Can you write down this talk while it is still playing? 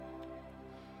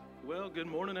Well, good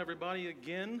morning, everybody,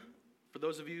 again. For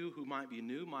those of you who might be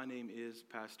new, my name is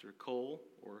Pastor Cole,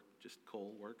 or just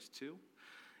Cole works too.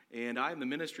 And I'm the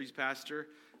ministries pastor.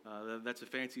 That's a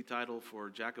fancy title for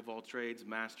jack of all trades,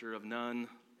 master of none,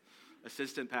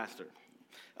 assistant pastor.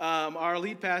 Our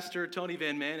lead pastor, Tony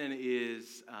Van Manen,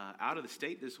 is out of the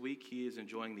state this week. He is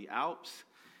enjoying the Alps,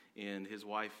 and his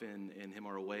wife and him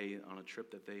are away on a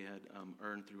trip that they had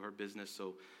earned through her business.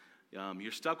 So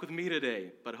you're stuck with me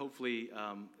today, but hopefully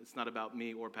it's not about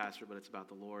me or pastor, but it's about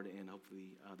the Lord, and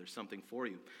hopefully there's something for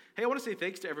you. Hey, I want to say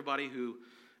thanks to everybody who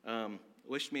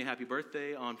wished me a happy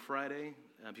birthday on Friday.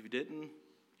 If you didn't,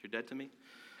 you're dead to me.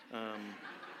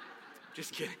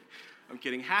 Just kidding. I'm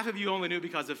kidding. Half of you only knew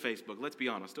because of Facebook. Let's be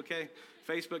honest, okay?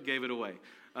 Facebook gave it away.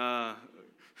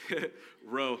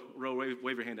 Ro,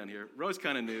 wave your hand down here. Ro's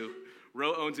kind of new.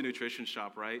 Ro owns a nutrition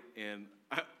shop, right? And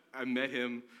I met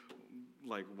him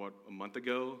a month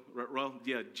ago? Well,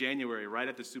 yeah, January, right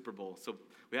at the Super Bowl. So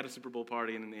we had a Super Bowl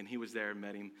party, and he was there,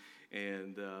 met him,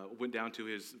 and went down to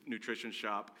his nutrition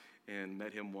shop and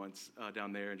met him once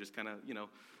down there, and just kind of,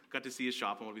 got to see his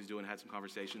shop and what he was doing, had some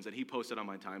conversations, and he posted on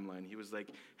my timeline. He was like,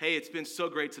 hey, it's been so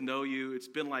great to know you. It's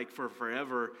been like for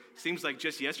forever. Seems like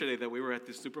just yesterday that we were at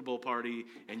this Super Bowl party,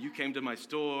 and you came to my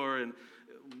store, and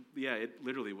yeah, it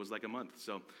literally was like a month.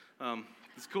 So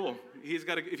it's cool.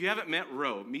 If you haven't met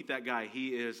Ro, meet that guy. He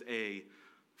is a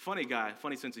funny guy,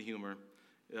 funny sense of humor.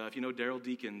 If you know Daryl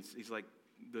Deakins, he's like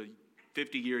the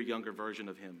 50-year younger version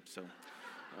of him. So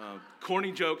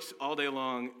corny jokes all day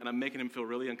long, and I'm making him feel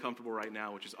really uncomfortable right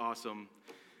now, which is awesome.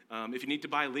 If you need to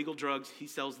buy legal drugs, he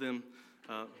sells them.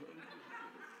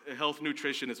 Health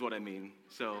nutrition is what I mean.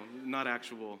 So not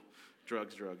actual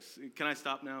drugs. Can I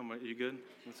stop now? Are you good?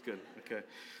 That's good. Okay.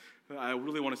 I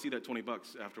really want to see that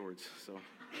 $20 afterwards. So,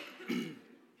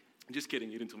 just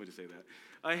kidding. You didn't tell me to say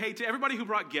that. Hey, to everybody who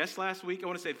brought guests last week, I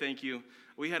want to say thank you.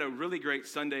 We had a really great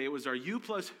Sunday. It was our You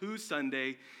Plus Who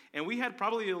Sunday, and we had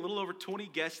probably a little over 20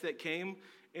 guests that came.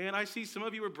 And I see some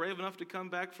of you were brave enough to come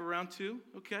back for round two.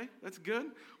 Okay, that's good.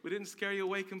 We didn't scare you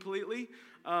away completely.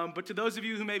 But to those of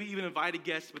you who maybe even invited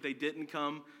guests but they didn't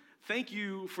come, thank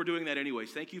you for doing that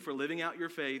anyways. Thank you for living out your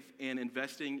faith and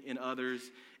investing in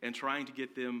others and trying to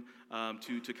get them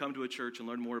to come to a church and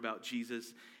learn more about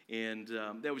Jesus. And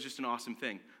that was just an awesome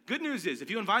thing. Good news is,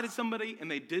 if you invited somebody and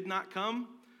they did not come,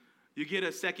 you get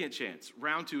a second chance.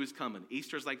 Round two is coming.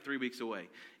 Easter's like 3 weeks away.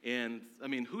 And,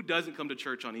 who doesn't come to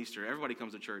church on Easter? Everybody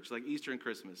comes to church, like Easter and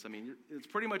Christmas. It's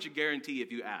pretty much a guarantee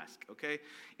if you ask, okay?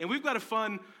 And we've got a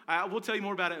fun, we'll tell you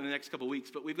more about it in the next couple of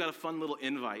weeks, but we've got a fun little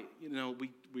invite.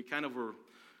 We kind of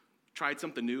tried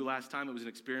something new last time. It was an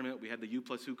experiment. We had the You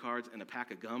Plus Who cards and a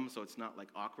pack of gum, so it's not like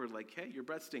awkward, like, hey, your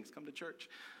breath stinks, come to church.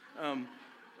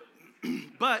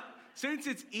 But since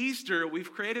it's Easter,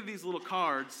 we've created these little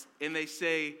cards, and they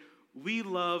say, we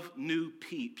love new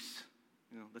peeps.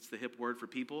 That's the hip word for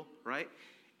people, right?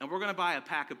 And we're going to buy a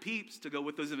pack of peeps to go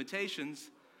with those invitations,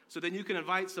 so then you can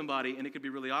invite somebody, and it could be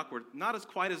really awkward. Not as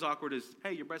quite as awkward as,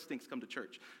 hey, your breath stinks, come to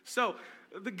church. So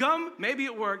the gum, maybe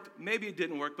it worked, maybe it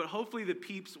didn't work, but hopefully the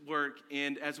peeps work.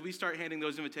 And as we start handing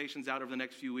those invitations out over the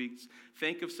next few weeks,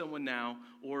 think of someone now,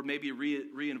 or maybe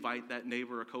re-invite that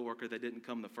neighbor or coworker that didn't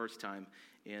come the first time.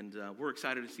 And we're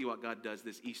excited to see what God does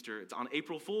this Easter. It's on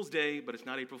April Fool's Day, but it's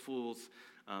not April Fool's.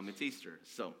 It's Easter.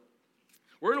 So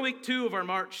we're in week 2 of our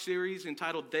March series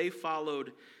entitled They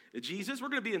Followed Jesus. We're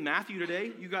going to be in Matthew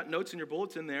today. You got notes in your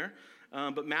bulletin there.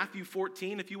 But Matthew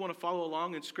 14, if you want to follow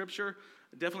along in Scripture,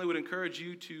 I definitely would encourage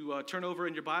you to turn over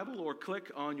in your Bible or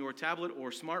click on your tablet or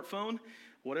smartphone,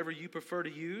 whatever you prefer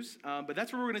to use. But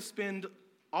that's where we're going to spend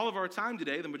all of our time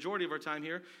today, the majority of our time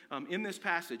here, in this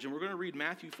passage. And we're going to read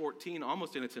Matthew 14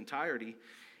 almost in its entirety.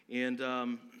 And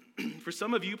for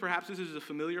some of you, perhaps this is a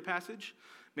familiar passage.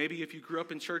 Maybe if you grew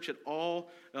up in church at all,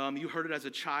 you heard it as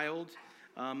a child.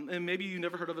 And maybe you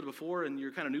never heard of it before and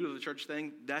you're kind of new to the church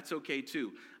thing. That's okay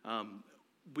too.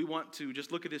 We want to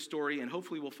just look at this story and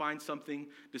hopefully we'll find something,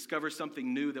 discover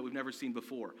something new that we've never seen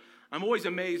before. I'm always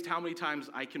amazed how many times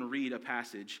I can read a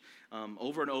passage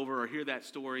over and over or hear that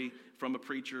story from a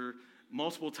preacher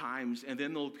multiple times, and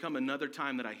then there'll come another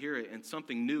time that I hear it and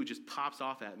something new just pops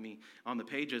off at me on the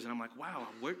pages, and I'm like, wow,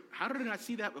 how did I not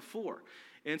see that before?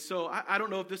 And so I don't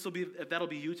know if that'll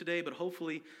be you today, but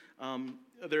hopefully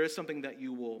there is something that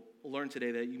you will learn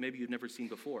today that maybe you've never seen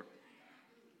before.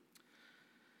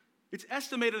 It's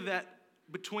estimated that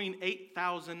between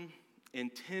 8,000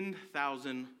 and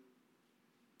 10,000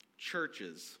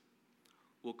 churches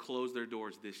will close their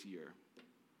doors this year.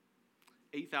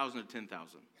 8,000 to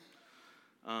 10,000.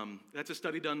 That's a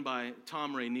study done by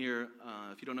Tom Rainier.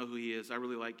 If you don't know who he is, I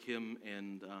really like him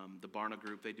and the Barna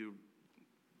Group. They do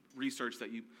research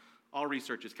all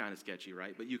research is kind of sketchy,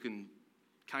 right? But you can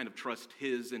kind of trust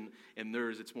his and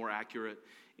theirs. It's more accurate.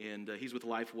 And he's with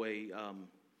Lifeway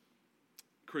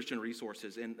Christian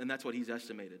Resources, and that's what he's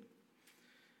estimated.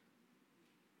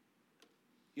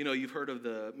 You know, you've heard of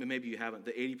maybe you haven't,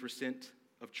 the 80%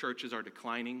 of churches are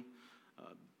declining.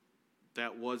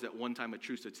 That was at one time a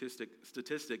true statistic,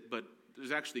 but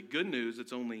there's actually good news.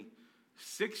 It's only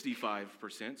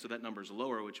 65%, so that number's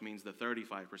lower, which means the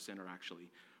 35% are actually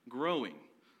growing.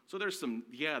 So there's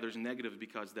negative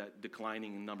because that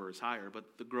declining number is higher,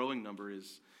 but the growing number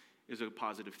is a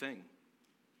positive thing.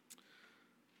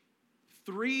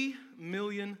 3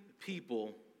 million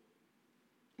people,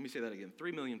 let me say that again,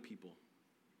 3 million people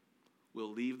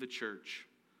will leave the church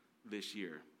this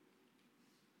year.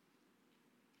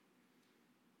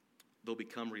 They'll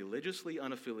become religiously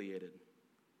unaffiliated.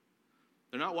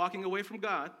 They're not walking away from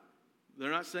God.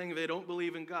 They're not saying they don't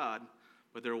believe in God,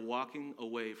 but they're walking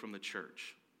away from the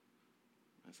church.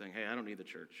 And saying, hey, I don't need the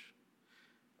church.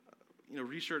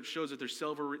 Research shows that there's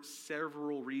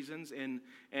several reasons, and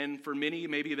for many,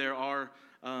 maybe there are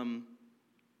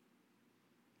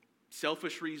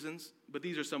selfish reasons, but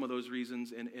these are some of those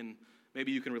reasons, and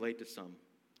maybe you can relate to some.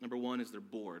 Number one is they're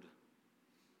bored.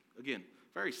 Again,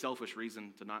 very selfish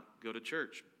reason to not go to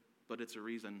church, but it's a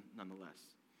reason nonetheless.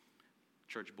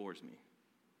 Church bores me.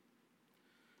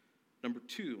 Number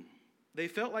two, they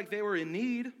felt like they were in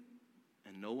need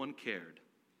and no one cared.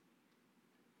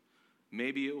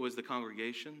 Maybe it was the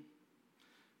congregation,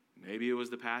 maybe it was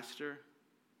the pastor,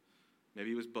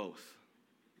 maybe it was both.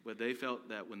 But they felt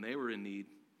that when they were in need,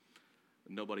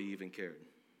 nobody even cared.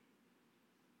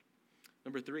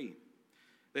 Number three,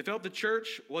 they felt the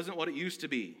church wasn't what it used to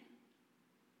be.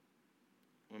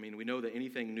 I mean, we know that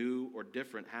anything new or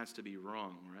different has to be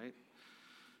wrong, right?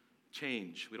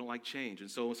 Change. We don't like change.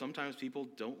 And so sometimes people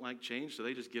don't like change, so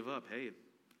they just give up. Hey,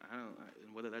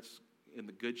 whether that's in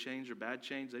the good change or bad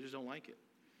change, they just don't like it.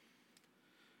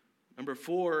 Number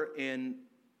four, and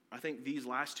I think these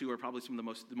last two are probably some of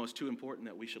the most two important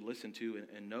that we should listen to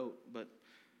and note, but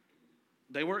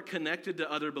they weren't connected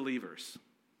to other believers.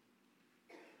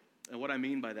 And what I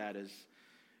mean by that is,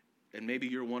 and maybe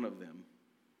you're one of them,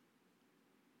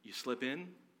 you slip in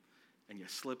and you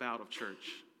slip out of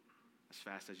church as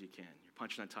fast as you can. You're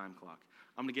punching that time clock.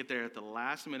 I'm going to get there at the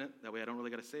last minute. That way I don't really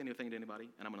got to say anything to anybody.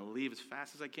 And I'm going to leave as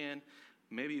fast as I can,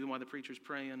 maybe even while the preacher's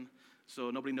praying,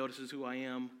 so nobody notices who I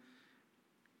am.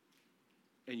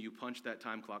 And you punch that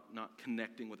time clock, not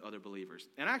connecting with other believers.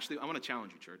 And actually, I want to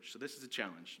challenge you, church. So this is a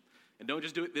challenge. And don't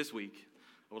just do it this week.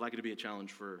 I would like it to be a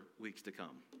challenge for weeks to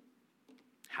come.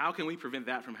 How can we prevent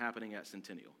that from happening at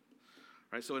Centennial?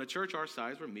 Right, so in a church our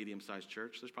size, we're a medium-sized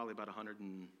church. There's probably about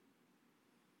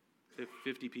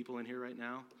 150 people in here right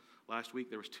now. Last week,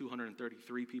 there was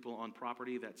 233 people on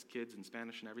property. That's kids and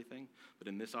Spanish and everything. But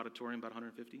in this auditorium, about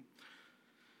 150.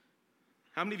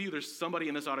 How many of you, there's somebody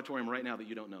in this auditorium right now that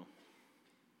you don't know?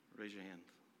 Raise your hand.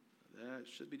 That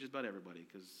should be just about everybody,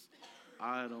 because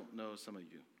I don't know some of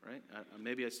you, right?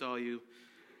 Maybe I saw you.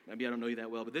 Maybe I don't know you that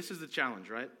well. But this is the challenge,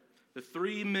 right? The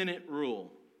 3-minute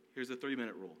rule. Here's the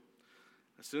 3-minute rule.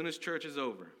 As soon as church is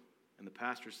over and the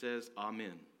pastor says,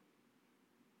 amen,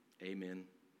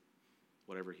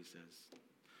 whatever he says.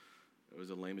 It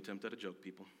was a lame attempt at a joke,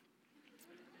 people.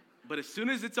 But as soon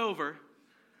as it's over,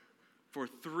 for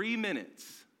 3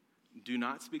 minutes, do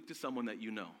not speak to someone that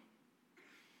you know.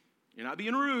 You're not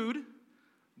being rude,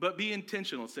 but be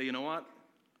intentional. Say, you know what?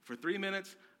 For 3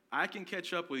 minutes, I can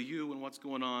catch up with you and what's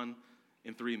going on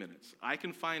in 3 minutes. I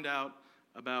can find out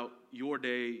about your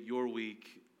day, your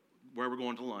week, where we're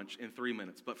going to lunch in 3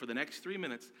 minutes. But for the next 3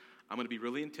 minutes, I'm going to be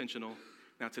really intentional.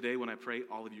 Now today when I pray,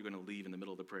 all of you are going to leave in the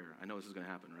middle of the prayer. I know this is going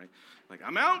to happen, right? Like,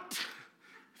 I'm out.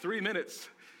 3 minutes.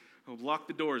 Oh, lock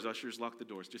the doors, ushers, lock the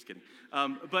doors. Just kidding.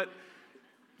 But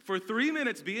for 3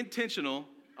 minutes, be intentional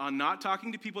on not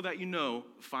talking to people that you know.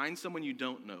 Find someone you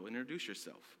don't know. Introduce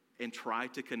yourself and try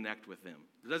to connect with them.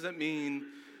 It doesn't mean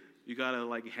you got to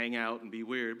like hang out and be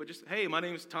weird, but just, hey, my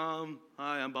name's Tom.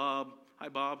 Hi, I'm Bob. Hi,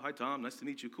 Bob. Hi, Tom. Nice to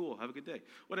meet you. Cool. Have a good day.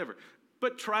 Whatever.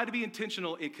 But try to be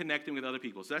intentional in connecting with other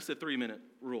people. So that's the 3-minute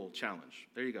rule challenge.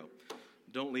 There you go.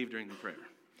 Don't leave during the prayer.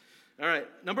 All right.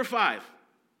 Number 5,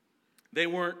 they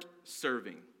weren't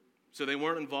serving. So they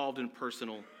weren't involved in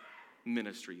personal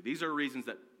ministry. These are reasons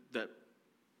that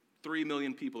 3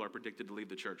 million people are predicted to leave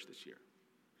the church this year.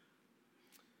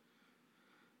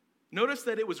 Notice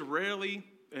that it was rarely,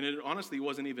 and it honestly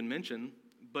wasn't even mentioned,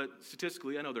 but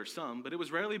statistically, I know there's some, but it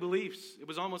was rarely beliefs. It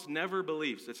was almost never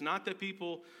beliefs. It's not that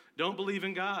people don't believe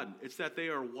in God. It's that they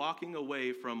are walking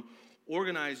away from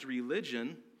organized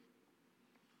religion.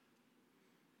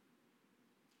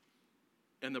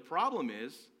 And the problem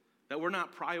is that we're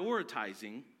not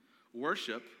prioritizing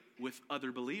worship with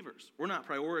other believers. We're not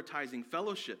prioritizing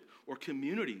fellowship or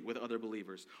community with other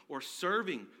believers or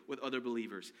serving with other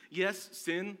believers. Yes,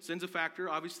 sin's a factor.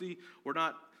 Obviously, we're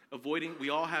not avoiding,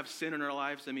 we all have sin in our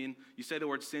lives. I mean, you say the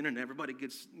word sin and everybody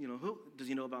gets, who does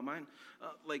he know about mine?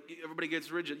 Everybody gets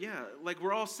rigid. Yeah,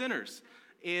 we're all sinners.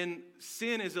 And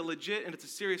sin is a legit and it's a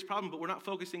serious problem, but we're not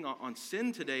focusing on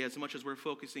sin today as much as we're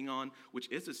focusing on,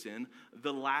 which is a sin,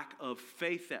 the lack of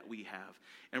faith that we have.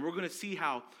 And we're going to see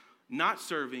how not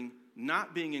serving,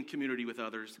 not being in community with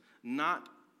others, not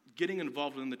getting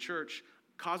involved in the church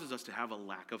causes us to have a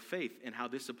lack of faith, and how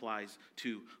this applies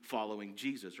to following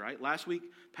Jesus, right? Last week,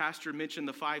 Pastor mentioned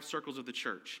the 5 circles of the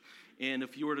church. And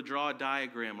if you were to draw a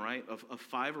diagram, right, of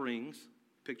 5 rings,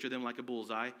 picture them like a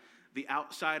bullseye, the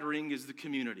outside ring is the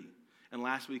community. And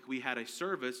last week, we had a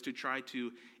service to try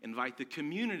to invite the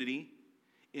community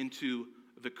into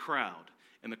the crowd.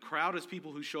 And the crowd is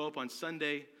people who show up on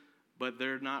Sunday, but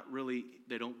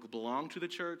they don't belong to the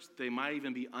church. They might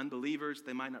even be unbelievers.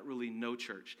 They might not really know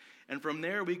church. And from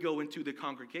there, we go into the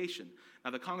congregation.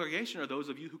 Now, the congregation are those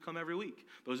of you who come every week,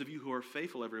 those of you who are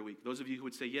faithful every week, those of you who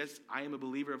would say, yes, I am a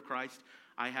believer of Christ.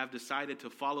 I have decided to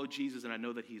follow Jesus, and I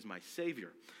know that he's my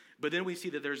Savior. But then we see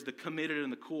that there's the committed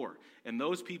and the core. And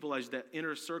those people, as that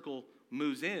inner circle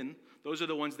moves in, those are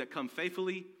the ones that come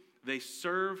faithfully. They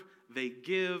serve, they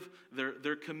give,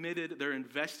 they're committed, they're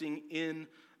investing in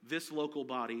this local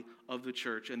body of the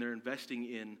church, and they're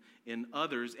investing in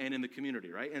others and in the community,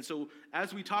 right? And so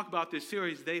as we talk about this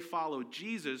series, They Follow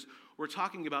Jesus, we're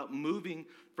talking about moving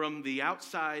from the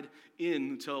outside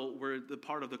in until we're the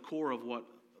part of the core of what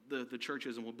the church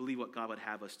is and we'll believe what God would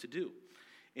have us to do.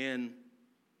 And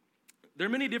there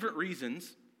are many different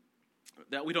reasons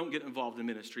that we don't get involved in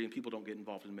ministry and people don't get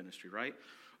involved in ministry, right?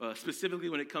 Specifically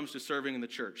when it comes to serving in the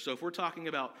church. So if we're talking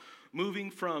about moving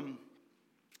from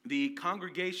the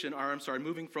congregation,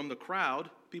 moving from the crowd,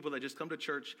 people that just come to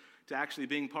church, to actually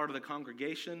being part of the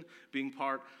congregation, being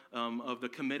part of the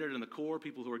committed and the core,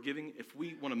 people who are giving. If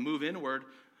we want to move inward,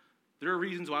 there are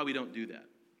reasons why we don't do that.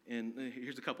 And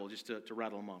here's a couple just to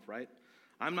rattle them off, right?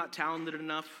 I'm not talented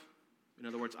enough. In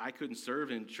other words, I couldn't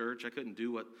serve in church. I couldn't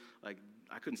do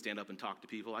I couldn't stand up and talk to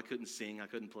people. I couldn't sing. I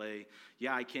couldn't play.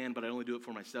 Yeah, I can, but I only do it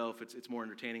for myself. It's more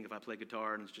entertaining if I play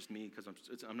guitar and it's just me because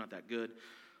I'm not that good.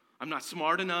 I'm not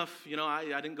smart enough. I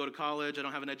didn't go to college. I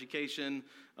don't have an education.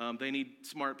 They need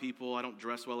smart people. I don't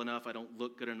dress well enough. I don't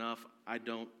look good enough.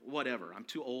 Whatever. I'm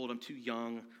too old. I'm too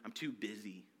young. I'm too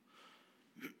busy.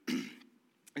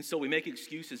 And so we make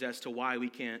excuses as to why we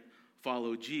can't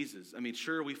follow Jesus. I mean,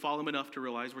 sure, we follow him enough to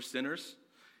realize we're sinners.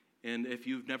 And if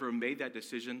you've never made that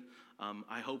decision,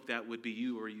 I hope that would be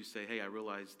you, or you say, hey, I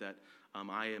realize that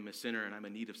I am a sinner and I'm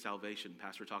in need of salvation.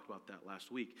 Pastor talked about that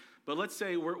last week. But let's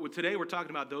say today we're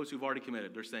talking about those who've already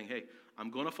committed. They're saying, hey,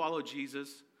 I'm going to follow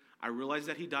Jesus. I realize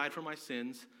that he died for my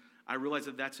sins. I realize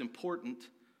that that's important.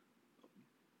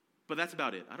 But that's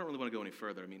about it. I don't really want to go any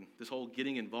further. I mean, this whole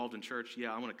getting involved in church,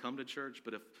 yeah, I want to come to church,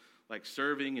 but if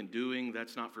serving and doing,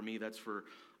 that's not for me. That's for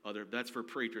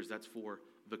preachers. That's for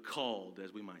the called,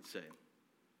 as we might say.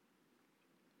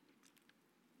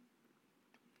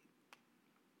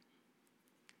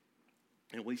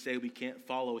 And we say we can't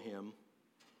follow him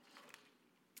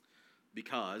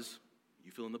because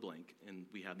you fill in the blank, and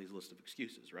we have these lists of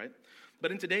excuses, right?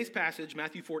 But in today's passage,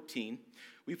 Matthew 14,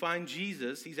 we find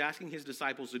Jesus, he's asking his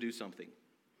disciples to do something.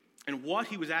 And what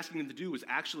he was asking them to do was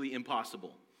actually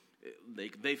impossible.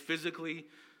 They physically,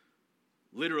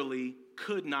 literally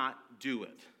could not do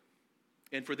it.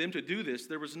 And for them to do this,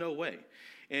 there was no way.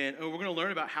 And we're going to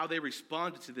learn about how they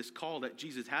responded to this call that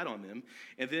Jesus had on them.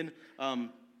 And then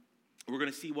we're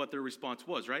going to see what their response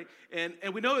was, right? And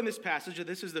we know in this passage that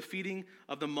this is the feeding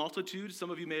of the multitude. Some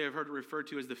of you may have heard it referred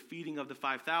to as the feeding of the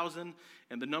 5,000.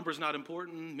 And the number's not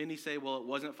important. Many say, well, it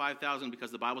wasn't 5,000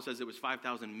 because the Bible says it was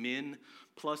 5,000 men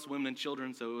plus women and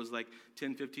children. So it was like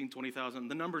 10, 15, 20,000.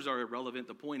 The numbers are irrelevant.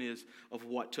 The point is of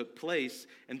what took place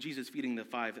and Jesus feeding the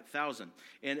 5,000.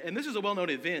 And this is a well-known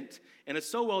event. And it's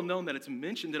so well-known that it's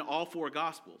mentioned in all 4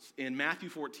 Gospels. In Matthew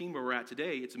 14, where we're at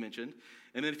today, it's mentioned.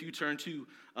 And then if you turn to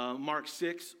Mark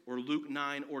 6 or Luke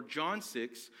 9 or John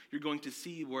 6, you're going to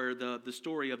see where the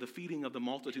story of the feeding of the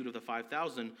multitude of the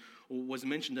 5,000 was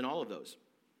mentioned in all of those.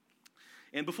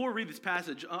 And before we read this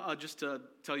passage, just to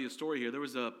tell you a story here, there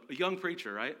was a young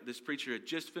preacher, right? This preacher had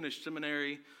just finished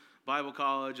seminary, Bible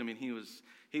college. I mean, he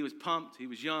was pumped. He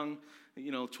was young,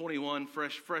 21,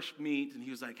 fresh meat. And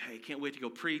he was like, hey, can't wait to go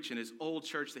preach. And his old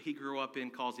church that he grew up in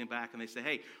calls him back, and they say,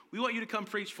 hey, we want you to come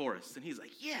preach for us. And he's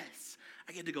like, yes,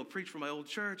 I get to go preach for my old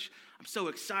church. I'm so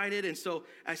excited. And so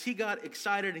as he got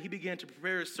excited and he began to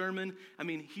prepare his sermon, I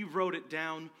mean, he wrote it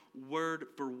down word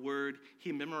for word.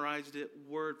 He memorized it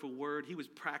word for word. He was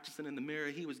practicing in the mirror.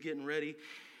 He was getting ready.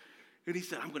 And he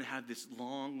said, I'm going to have this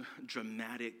long,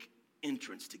 dramatic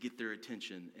entrance to get their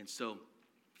attention. And so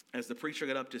as the preacher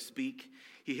got up to speak,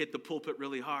 he hit the pulpit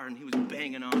really hard and he was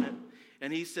banging on it.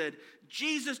 And he said,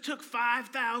 Jesus took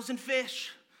 5,000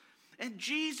 fish and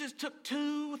Jesus took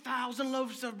 2,000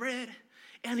 loaves of bread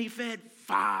and he fed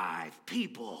 5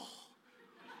 people.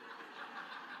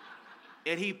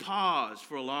 And he paused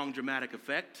for a long dramatic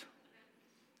effect.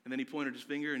 And then he pointed his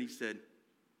finger and he said,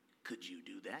 could you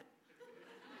do that?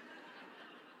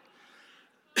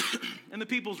 And the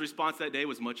people's response that day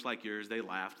was much like yours. They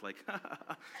laughed like,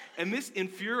 and this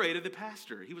infuriated the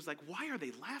pastor. He was like, why are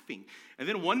they laughing? And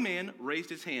then one man raised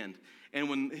his hand. And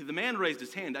when the man raised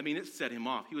his hand, it set him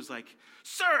off. He was like,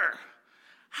 sir,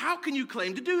 how can you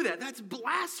claim to do that? That's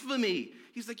blasphemy.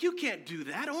 He's like, you can't do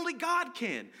that. Only God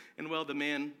can. And well, the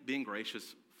man, being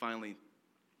gracious, finally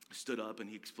stood up and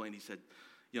he explained. He said,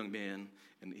 young man,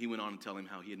 and he went on to tell him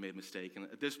how he had made a mistake. And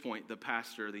at this point, the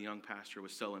young pastor,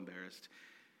 was so embarrassed.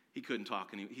 He couldn't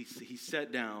talk, and he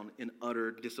sat down in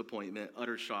utter disappointment,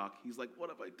 utter shock. He's like, what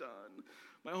have I done?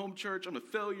 My home church, I'm a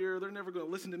failure. They're never going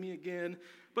to listen to me again.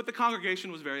 But the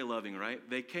congregation was very loving, right?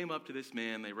 They came up to this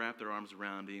man. They wrapped their arms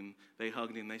around him. They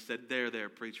hugged him. They said, there,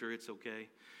 preacher, it's okay.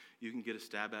 You can get a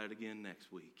stab at it again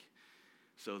next week.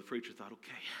 So the preacher thought,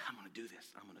 okay, I'm going to do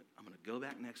this. I'm going to go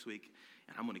back next week,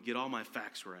 and I'm going to get all my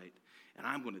facts right. And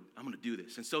I'm going to do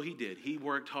this. And so he did. He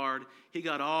worked hard. He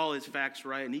got all his facts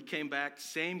right. And he came back,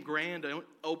 same grand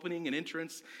opening and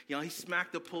entrance. He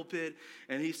smacked the pulpit.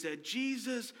 And he said,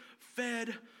 Jesus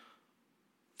fed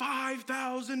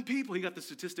 5,000 people. He got the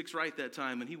statistics right that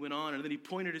time. And he went on. And then he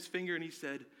pointed his finger and he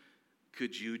said,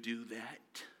 could you do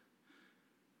that?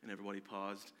 And everybody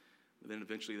paused. And then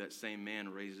eventually that same man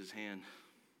raised his hand.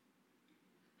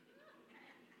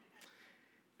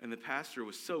 And the pastor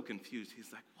was so confused.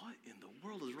 He's like, what in the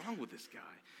world is wrong with this guy?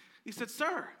 He said,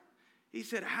 sir,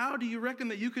 how do you reckon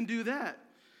that you can do that?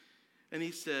 And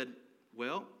he said,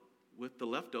 well, with the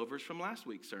leftovers from last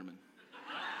week's sermon.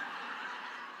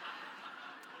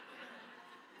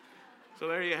 So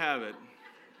there you have it.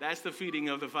 That's the feeding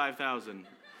of the 5,000.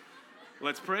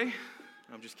 Let's pray.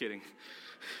 I'm just kidding.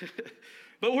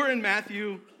 But we're in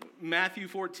Matthew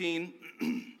 14.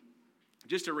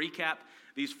 Just to recap,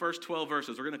 these first 12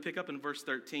 verses. We're going to pick up in verse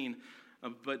 13.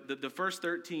 But the first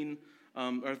 13,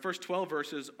 or first 12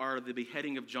 verses are the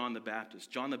beheading of John the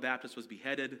Baptist. John the Baptist was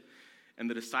beheaded, and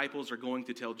the disciples are going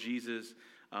to tell Jesus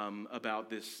about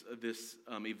this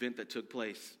event that took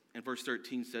place. And verse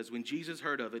 13 says, when Jesus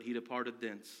heard of it, he departed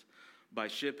thence by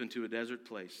ship into a desert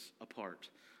place apart.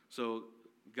 So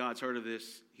God's heard of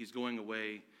this. He's going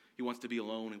away. He wants to be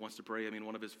alone. He wants to pray.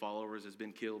 One of his followers has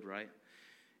been killed, right?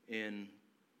 And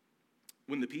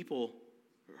when the people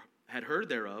had heard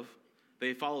thereof,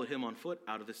 they followed him on foot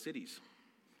out of the cities.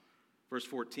 Verse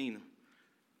 14,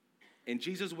 and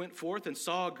Jesus went forth and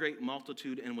saw a great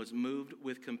multitude and was moved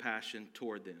with compassion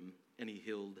toward them, and he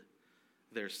healed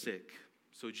their sick.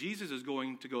 So Jesus is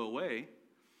going to go away.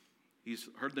 He's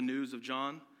heard the news of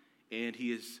John, and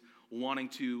he is wanting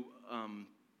to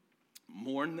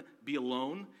mourn, be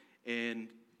alone, and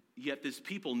yet this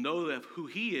people know of who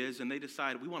he is, and they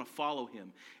decide, we want to follow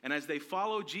him. And as they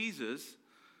follow Jesus,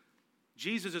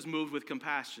 Jesus is moved with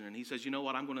compassion. And he says, you know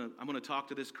what, I'm going to talk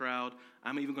to this crowd.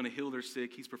 I'm even going to heal their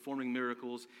sick. He's performing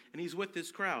miracles, and he's with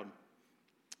this crowd.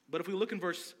 But if we look in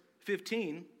verse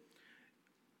 15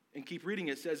 and keep reading,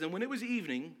 it says, and when it was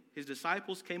evening, his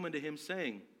disciples came unto him,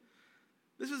 saying,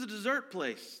 this is a desert,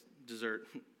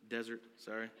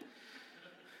 sorry.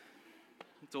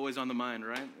 It's always on the mind,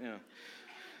 right? Yeah.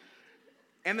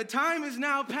 And the time is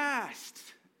now past.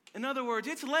 In other words,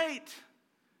 it's late.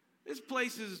 This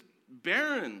place is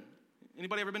barren.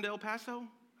 Anybody ever been to El Paso?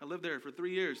 I lived there for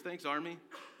 3 years. Thanks, Army.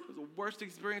 It was the worst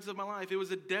experience of my life. It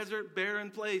was a desert, barren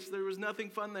place. There was nothing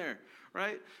fun there,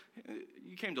 right?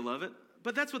 You came to love it.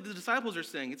 But that's what the disciples are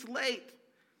saying. It's late.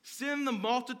 Send the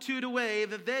multitude away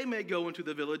that they may go into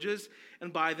the villages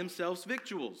and buy themselves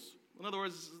victuals. In other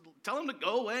words, tell them to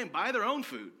go away and buy their own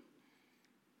food.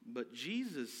 But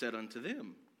Jesus said unto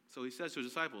them, so he says to his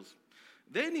disciples,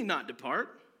 they need not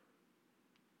depart.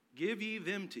 Give ye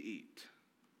them to eat.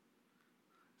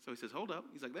 So he says, hold up.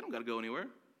 He's like, they don't got to go anywhere.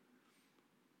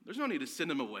 There's no need to send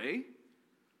them away.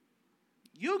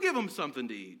 You give them something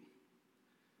to eat.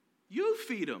 You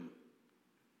feed them.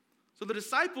 So the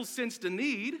disciples sensed a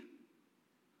need.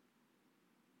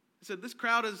 He said, this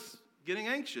crowd is getting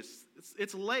anxious.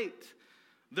 It's late.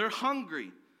 They're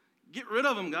hungry. Get rid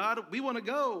of them, God. We want to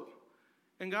go.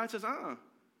 And God says,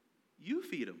 you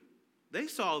feed them. They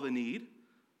saw the need,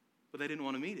 but they didn't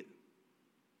want to meet it.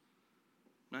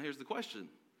 Now here's the question.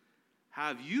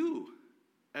 Have you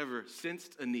ever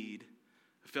sensed a need,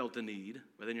 felt a need,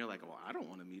 but then you're like, well, I don't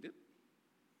want to meet it.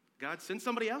 God, send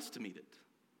somebody else to meet it.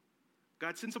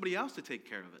 God, send somebody else to take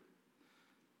care of it.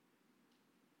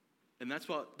 And that's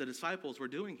what the disciples were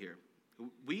doing here.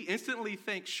 We instantly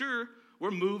think, sure,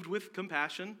 we're moved with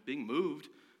compassion. Being moved,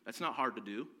 that's not hard to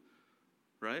do,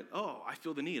 right? Oh, I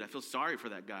feel the need. I feel sorry for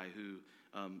that guy who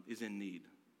is in need.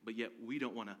 But yet we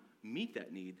don't want to meet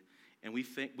that need. And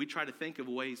we try to think of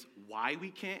ways why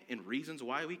we can't and reasons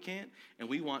why we can't, and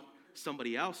we want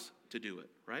somebody else to do it,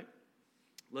 right?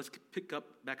 Let's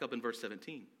back up in verse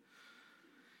 17.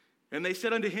 And they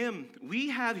said unto him, we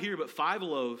have here but 5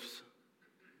 loaves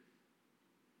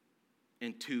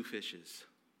and 2 fishes.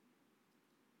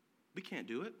 We can't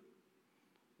do it.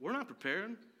 We're not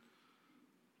prepared.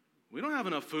 We don't have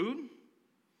enough food.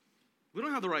 We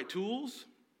don't have the right tools.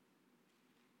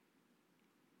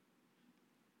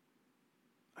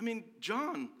 I mean,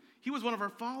 John, he was one of our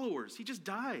followers. He just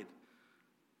died.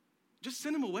 Just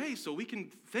send him away so we can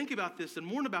think about this and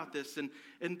mourn about this. And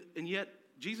yet,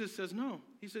 Jesus says no.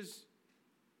 He says,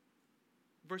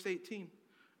 verse 18,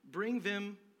 bring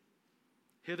them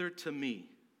hither to me.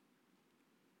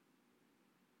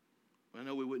 I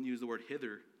know we wouldn't use the word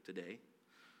hither today,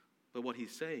 but what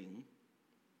he's saying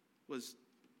was,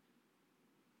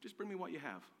 just bring me what you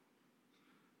have.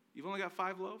 You've only got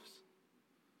 5 loaves?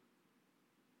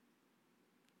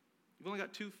 You've only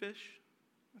got 2 fish?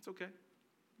 That's okay.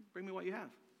 Bring me what you have.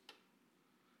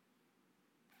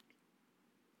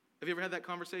 Have you ever had that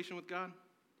conversation with God?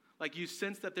 Like you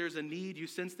sense that there's a need, you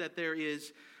sense that there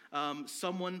is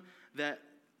someone that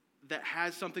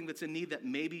has something that's in need that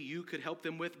maybe you could help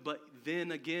them with, but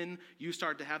then again, you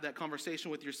start to have that conversation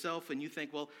with yourself and you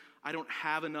think, well, I don't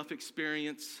have enough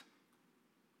experience.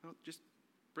 Well, just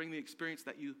bring the experience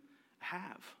that you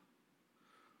have.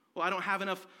 Well, I don't have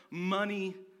enough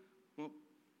money. Well,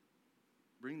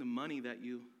 bring the money that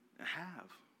you have.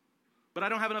 But I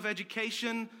don't have enough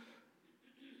education.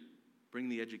 Bring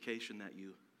the education that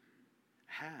you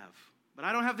have. But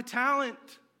I don't have the talent.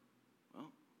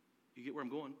 Well, you get where I'm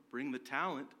going. Bring the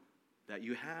talent that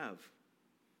you have.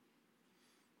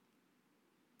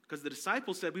 Because the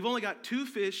disciples said, we've only got 2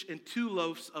 fish and 2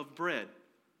 loaves of bread.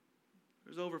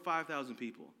 There's over 5,000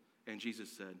 people. And Jesus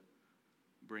said,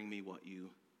 bring me what you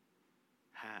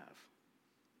have.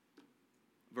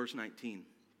 Verse 19.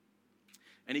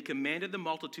 And he commanded the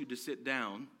multitude to sit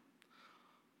down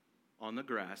on the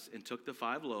grass and took the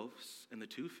 5 loaves and the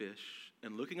 2 fish,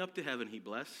 and looking up to heaven, he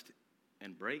blessed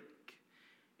and brake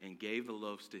and gave the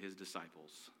loaves to his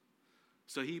disciples.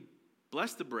 So he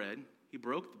blessed the bread, he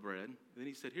broke the bread, and then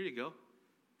he said, here you go, and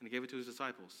he gave it to his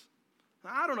disciples.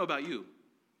 I don't know about you.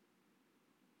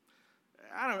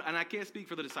 And I can't speak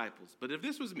for the disciples, but if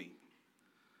this was me,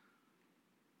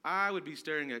 I would be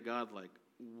staring at God like,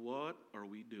 what are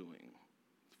we doing?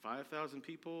 5,000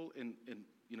 people, and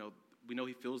you know, we know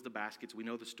he fills the baskets, we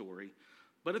know the story.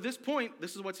 But at this point,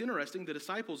 this is what's interesting, the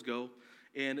disciples go,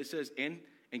 and it says, and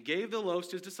gave the loaves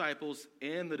to his disciples,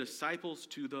 and the disciples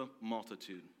to the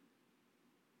multitude.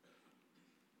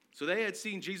 So they had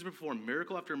seen Jesus perform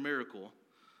miracle after miracle,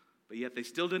 but yet they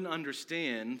still didn't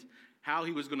understand how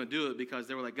he was going to do it, because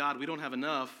they were like, God, we don't have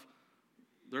enough.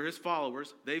 They're his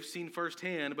followers. They've seen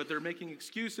firsthand, but they're making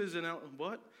excuses and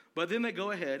what? But then they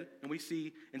go ahead, and we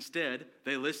see instead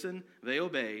they listen, they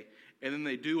obey, and then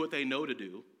they do what they know to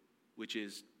do, which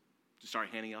is to start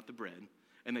handing out the bread,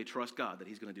 and they trust God that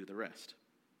he's going to do the rest.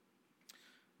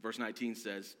 Verse 19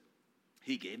 says,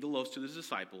 he gave the loaves to the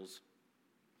disciples,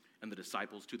 and the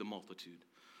disciples to the multitude.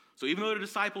 So even though the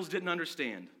disciples didn't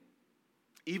understand,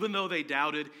 even though they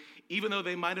doubted, even though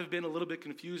they might have been a little bit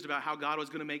confused about how God was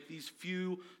going to make these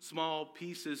few small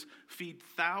pieces feed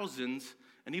thousands,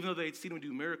 and even though they had seen him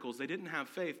do miracles, they didn't have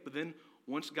faith. But then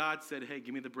once God said, hey,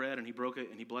 give me the bread, and he broke it,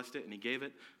 and he blessed it, and he gave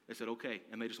it, they said, okay.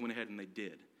 And they just went ahead and they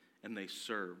did, and they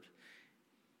served.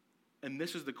 And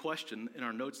this is the question in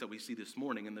our notes that we see this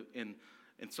morning, and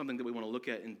something that we want to look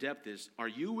at in depth is, are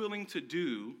you willing to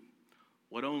do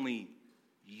what only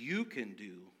you can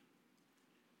do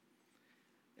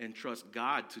and trust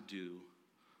God to do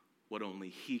what only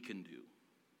he can do?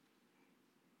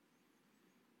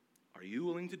 Are you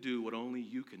willing to do what only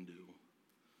you can do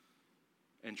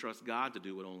and trust God to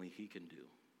do what only he can do?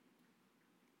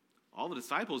 All the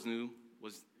disciples knew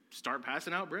was start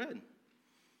passing out bread.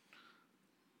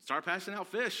 Start passing out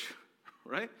fish,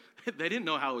 right? They didn't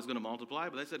know how it was going to multiply,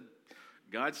 but they said,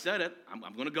 God said it. I'm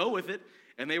going to go with it.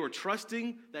 And they were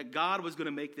trusting that God was going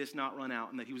to make this not run out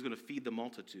and that he was going to feed the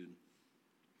multitude.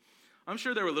 I'm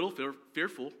sure they were a little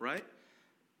fearful, right?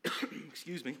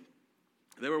 Excuse me.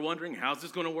 They were wondering, how's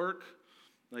this going to work?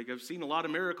 Like, I've seen a lot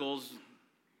of miracles,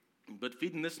 but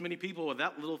feeding this many people with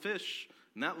that little fish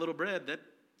and that little bread, that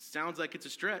sounds like it's a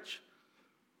stretch.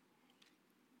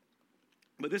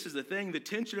 But this is the thing, the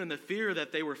tension and the fear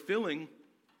that they were feeling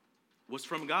was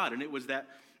from God. And it was that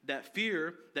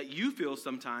fear that you feel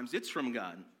sometimes, it's from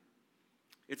God.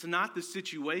 It's not the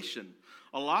situation.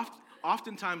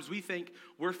 Oftentimes we think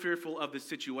we're fearful of the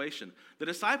situation. The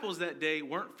disciples that day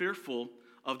weren't fearful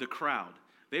of the crowd.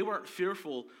 They weren't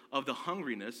fearful of the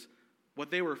hungriness.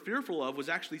 What they were fearful of was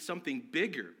actually something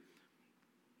bigger.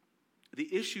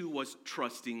 The issue was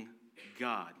trusting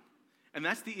God. And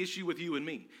that's the issue with you and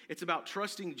me. It's about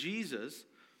trusting Jesus,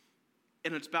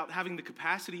 and it's about having the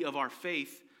capacity of our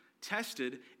faith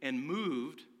tested and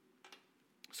moved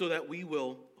so that we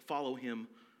will follow him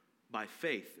by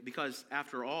faith. Because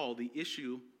after all, the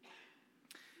issue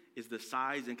is the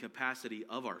size and capacity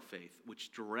of our faith,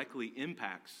 which directly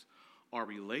impacts our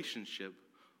relationship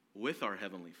with our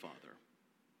Heavenly Father.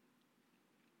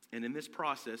 And in this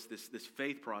process, this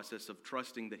faith process of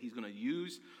trusting that he's going to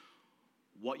use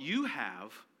what you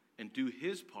have and do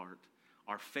his part,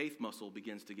 our faith muscle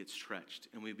begins to get stretched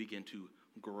and we begin to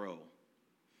grow.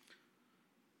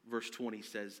 Verse 20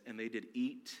 says, and they did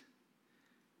eat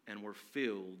and were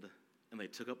filled, and they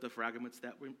took up the fragments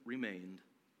that remained,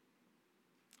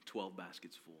 12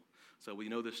 baskets full. So we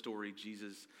know this story.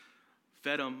 Jesus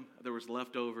fed them. There was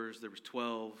leftovers. There was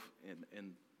 12,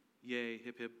 and yay,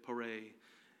 hip, hip, hooray.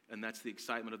 And that's the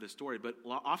excitement of this story. But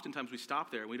oftentimes we stop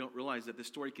there and we don't realize that this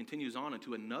story continues on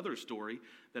into another story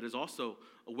that is also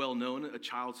well-known, a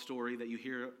child's story that you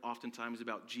hear oftentimes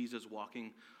about Jesus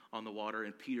walking on the water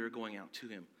and Peter going out to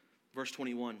him. Verse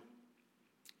 21,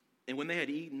 and when they had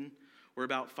eaten were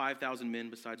about 5,000 men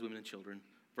besides women and children.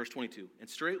 Verse 22, and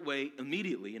straightway,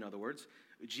 immediately, in other words,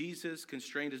 Jesus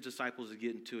constrained his disciples to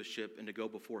get into a ship and to go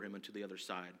before him unto the other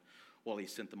side while he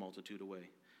sent the multitude away.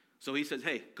 So he says,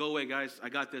 hey, go away, guys. I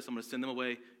got this. I'm going to send them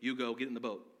away. You go. Get in the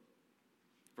boat.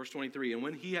 Verse 23, and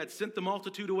when he had sent the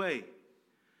multitude away,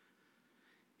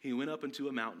 he went up into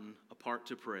a mountain apart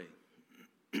to pray.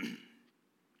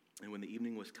 And when the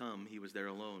evening was come, he was there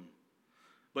alone.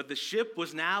 But the ship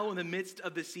was now in the midst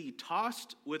of the sea,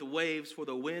 tossed with waves, for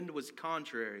the wind was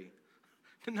contrary.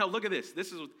 Now look at this.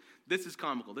 This is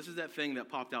comical. This is that thing that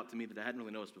popped out to me that I hadn't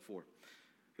really noticed before.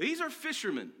 These are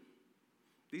fishermen.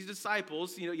 These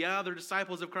disciples, they're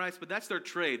disciples of Christ, but that's their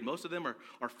trade. Most of them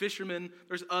are fishermen.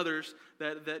 There's others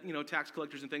that tax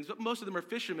collectors and things, but most of them are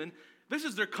fishermen. This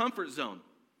is their comfort zone.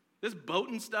 This boat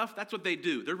and stuff, that's what they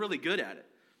do. They're really good at it.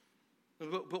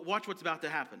 But watch what's about to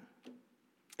happen.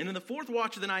 And in the fourth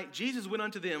watch of the night, Jesus went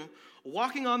unto them,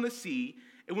 walking on the sea.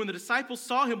 And when the disciples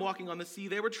saw him walking on the sea,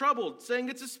 they were troubled, saying,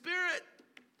 it's a spirit.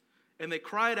 And they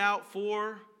cried out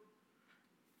for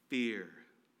fear.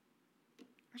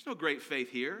 There's no great faith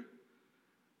here.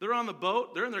 They're on the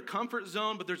boat. They're in their comfort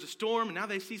zone, but there's a storm. And now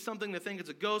they see something. They think it's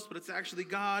a ghost, but it's actually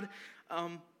God.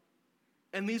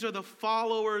 And these are the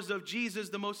followers of Jesus,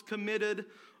 the most committed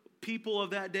people of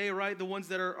that day, right? The ones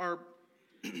that are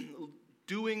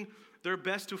doing their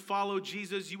best to follow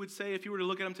Jesus. You would say, if you were to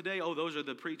look at them today, oh, those are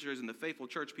the preachers and the faithful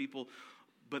church people.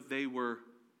 But they were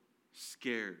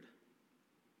scared.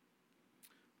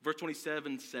 Verse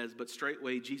 27 says, but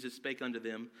straightway Jesus spake unto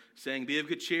them, saying, be of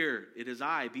good cheer, it is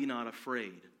I, be not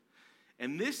afraid.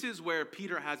 And this is where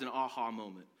Peter has an aha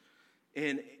moment.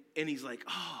 And he's like,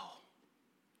 oh,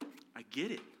 I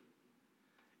get it.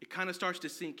 It kind of starts to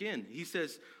sink in. He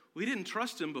says, we didn't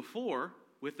trust him before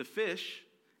with the fish,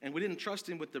 and we didn't trust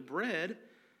him with the bread,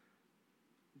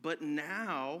 but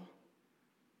now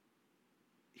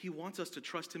he wants us to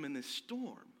trust him in this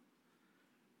storm.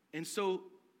 And so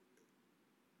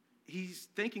he's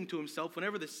thinking to himself,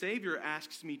 whenever the Savior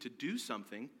asks me to do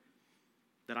something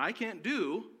that I can't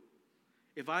do,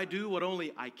 if I do what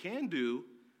only I can do,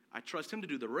 I trust him to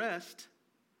do the rest,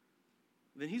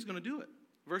 then he's going to do it.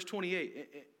 Verse 28,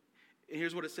 and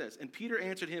here's what it says. And Peter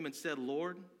answered him and said,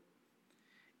 Lord,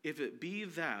 if it be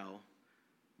thou,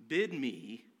 bid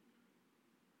me,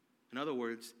 in other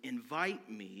words, invite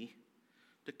me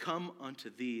to come unto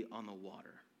thee on the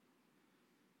water.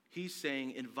 He's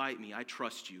saying, invite me, I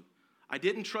trust you. I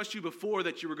didn't trust you before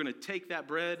that you were going to take that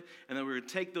bread and then we were going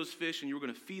to take those fish and you were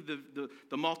going to feed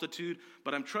the multitude.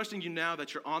 But I'm trusting you now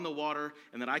that you're on the water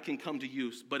and that I can come to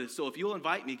you. So if you'll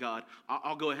invite me, God,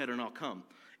 I'll go ahead and I'll come.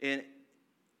 And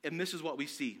this is what we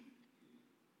see.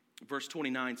 Verse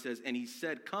 29 says, and he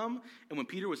said, come. And when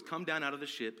Peter was come down out of the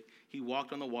ship, he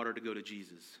walked on the water to go to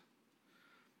Jesus.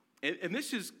 And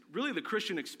this is really the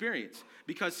Christian experience,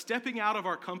 because stepping out of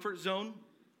our comfort zone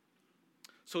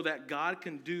so that God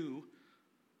can do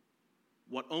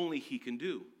what only he can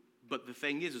do. But the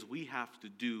thing is we have to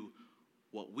do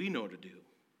what we know to do.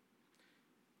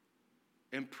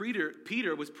 And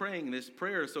Peter was praying this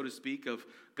prayer, so to speak, of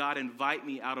God, invite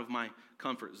me out of my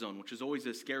comfort zone, which is always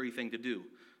a scary thing to do,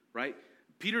 right?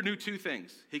 Peter knew two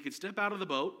things. He could step out of the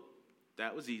boat.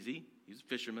 That was easy. He's a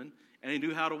fisherman. And he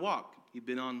knew how to walk. He'd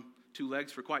been on two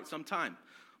legs for quite some time.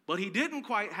 But he didn't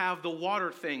quite have the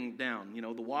water thing down. You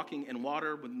know, the walking and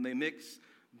water, when they mix,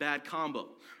 bad combo,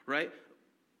 right?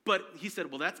 But he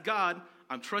said, well, that's God.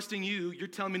 I'm trusting you. You're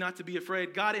telling me not to be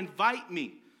afraid. God, invite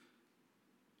me.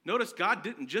 Notice God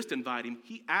didn't just invite him.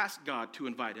 He asked God to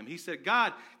invite him. He said,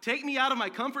 God, take me out of my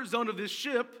comfort zone of this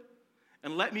ship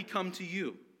and let me come to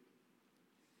you.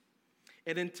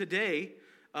 And then today,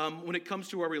 when it comes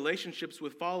to our relationships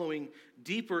with following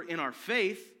deeper in our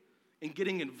faith and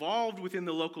getting involved within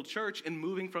the local church and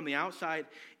moving from the outside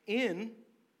in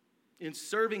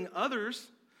serving others,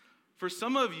 for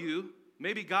some of you,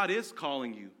 maybe God is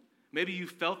calling you. Maybe you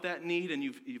felt that need and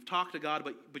you've talked to God,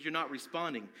 but you're not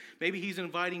responding. Maybe he's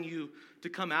inviting you to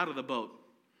come out of the boat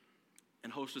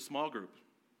and host a small group.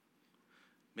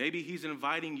 Maybe he's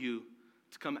inviting you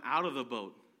to come out of the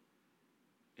boat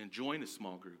and join a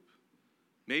small group.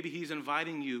 Maybe he's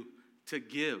inviting you to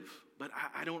give, but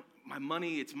I don't, my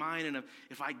money, it's mine, and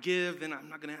if I give, then I'm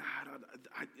not going to,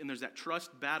 and there's that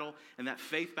trust battle and that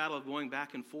faith battle of going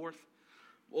back and forth.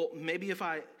 Well, maybe if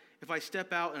I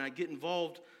step out and I get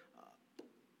involved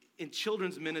in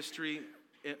children's ministry,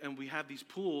 and we have these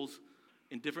pools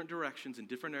in different directions, in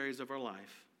different areas of our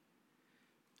life,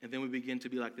 and then we begin to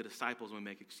be like the disciples and we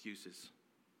make excuses.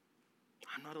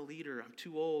 I'm not a leader. I'm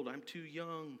too old. I'm too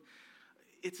young.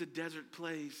 It's a desert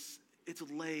place. It's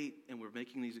late, and we're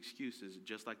making these excuses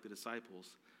just like the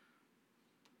disciples.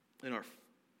 And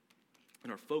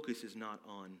our focus is not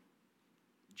on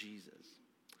Jesus.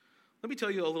 Let me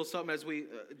tell you a little something as we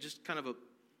just kind of a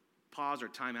pause or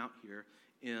time out here.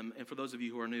 And for those of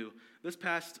you who are new, this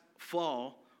past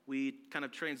fall, we kind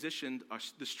of transitioned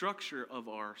the structure of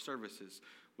our services.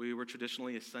 We were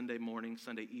traditionally a Sunday morning,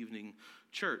 Sunday evening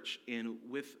church. And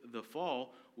with the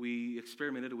fall, we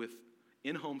experimented with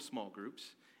in-home small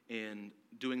groups and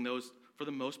doing those for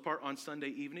the most part on Sunday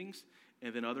evenings.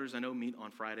 And then others I know meet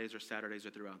on Fridays or Saturdays or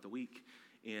throughout the week.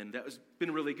 And that has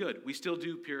been really good. We still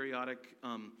do periodic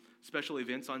special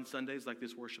events on Sundays, like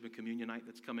this worship and communion night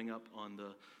that's coming up on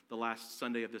the last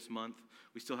Sunday of this month.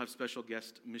 We still have special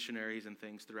guest missionaries and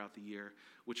things throughout the year,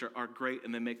 which are great,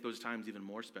 and they make those times even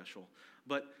more special.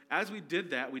 But as we did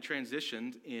that, we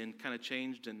transitioned and kind of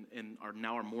changed, and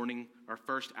our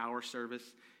first hour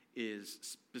service is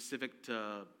specific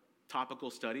to topical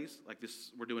studies. Like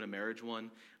this, we're doing a marriage one,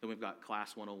 then we've got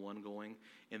Class 101 going,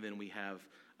 and then we have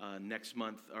next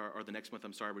month, or the next month,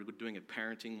 we're doing a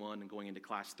parenting one and going into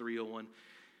Class 301.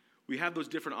 We have those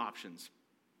different options.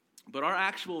 But our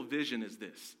actual vision is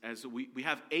this. As we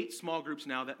have 8 small groups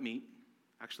now that meet.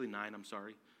 Actually 9,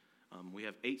 we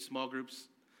have 8 small groups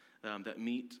that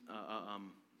meet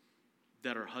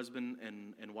that are husband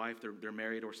and wife. They're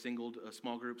married or singled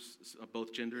small groups,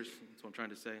 both genders. That's what I'm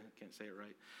trying to say. I can't say it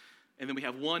right. And then we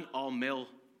have one all-male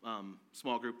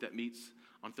small group that meets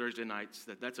on Thursday nights.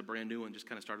 That's a brand new one, just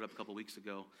kind of started up a couple weeks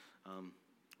ago.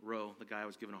 Roe, the guy I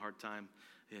was giving a hard time,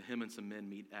 him and some men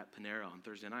meet at Panera on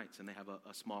Thursday nights, and they have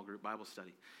a small group Bible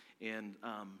study. And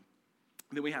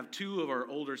then we have 2 of our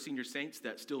older senior saints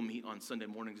that still meet on Sunday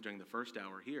mornings during the first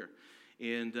hour here.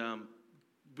 And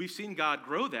we've seen God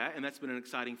grow that, and that's been an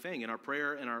exciting thing. In our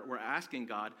prayer, we're asking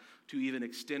God to even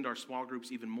extend our small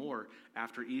groups even more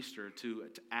after Easter, to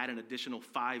add an additional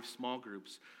 5 small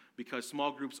groups, because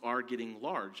small groups are getting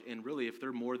large. And really, if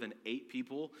they're more than 8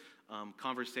 people,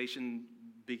 conversation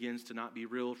begins to not be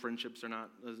real. Friendships are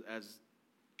not as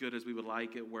good as we would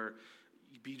like it, where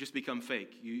you just become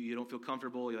fake. You don't feel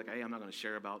comfortable. You're like, hey, I'm not going to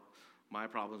share about my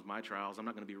problems, my trials. I'm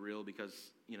not going to be real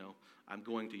because, I'm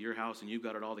going to your house and you've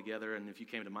got it all together. And if you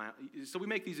came to my house. So we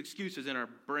make these excuses in our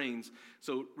brains.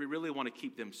 So we really want to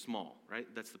keep them small, right?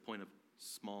 That's the point of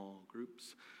small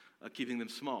groups, keeping them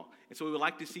small. And so we would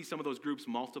like to see some of those groups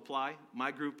multiply.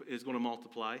 My group is going to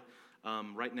multiply.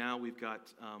 Right now we've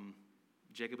got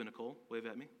Jacob and Nicole. Wave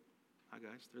at me. Hi,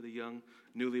 guys. They're the young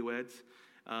newlyweds.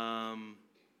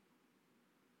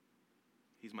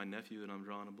 He's my nephew, and I'm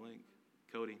drawing a blank.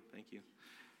 Cody, thank you.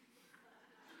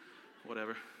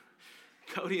 Whatever.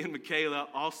 Cody and Michaela,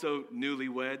 also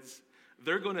newlyweds.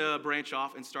 They're going to branch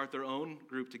off and start their own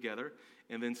group together.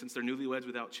 And then since they're newlyweds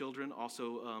without children,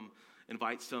 also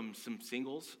invite some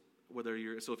singles. If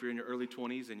you're in your early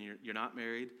 20s and you're not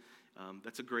married,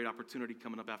 that's a great opportunity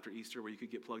coming up after Easter where you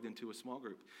could get plugged into a small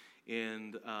group.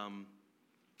 And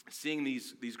seeing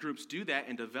these groups do that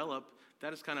and develop,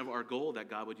 that is kind of our goal, that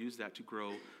God would use that to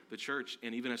grow the church.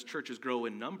 And even as churches grow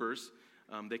in numbers,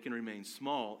 they can remain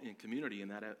small in community in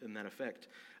that effect.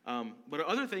 But our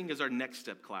other thing is our next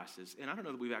step classes. And I don't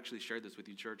know that we've actually shared this with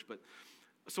you, church, but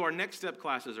so our next step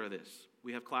classes are this.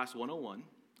 We have class 101,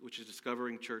 which is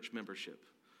discovering church membership.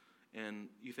 And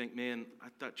you think, man, I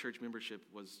thought church membership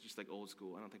was just like old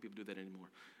school. I don't think people do that anymore.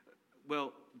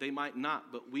 Well, they might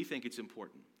not, but we think it's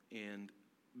important. And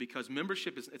because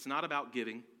membership it's not about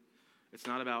giving. It's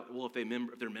not about, well, if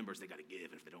they're members, they got to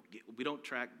give. If they don't give, we don't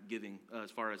track giving as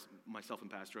far as myself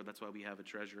and Pastor. That's why we have a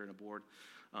treasurer and a board.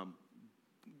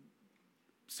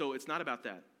 So it's not about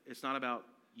that. It's not about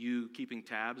you keeping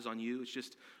tabs on you. It's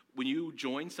just when you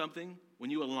join something, when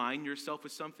you align yourself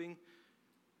with something,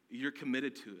 you're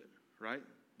committed to it, right?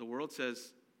 The world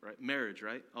says, right, marriage,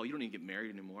 right? Oh, you don't need to get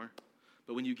married anymore.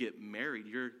 But when you get married,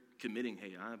 you're committing,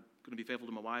 hey, I'm going to be faithful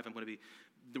to my wife.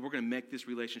 We're going to make this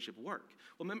relationship work.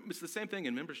 Well, it's the same thing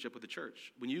in membership with the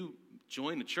church. When you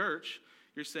join the church,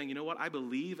 you're saying, you know what, I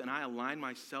believe and I align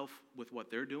myself with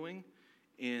what they're doing.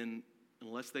 And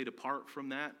unless they depart from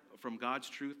that, from God's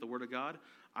truth, the Word of God,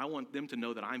 I want them to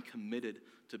know that I'm committed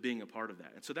to being a part of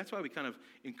that. And so that's why we kind of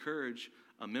encourage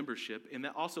membership. And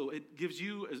that also, it gives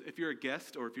you, if you're a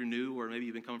guest or if you're new or maybe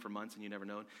you've been coming for months and you never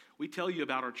known, we tell you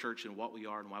about our church and what we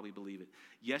are and why we believe it.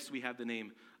 Yes, we have the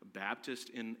name Baptist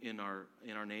in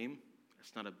our name.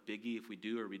 It's not a biggie if we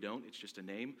do or we don't. It's just a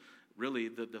name. Really,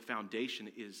 the foundation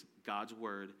is God's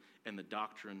Word and the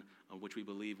doctrine of which we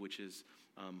believe, which is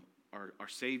our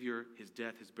Savior, His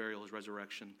death, His burial, His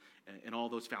resurrection, and all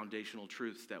those foundational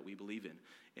truths that we believe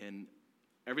in. And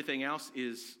everything else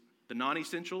is the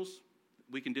non-essentials.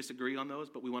 We can disagree on those,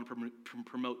 but we want to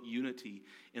promote unity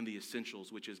in the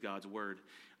essentials, which is God's Word.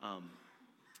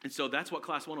 And so that's what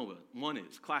Class 101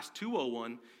 is. Class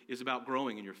 201 is about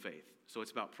growing in your faith. So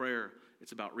it's about prayer.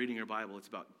 It's about reading your Bible. It's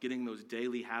about getting those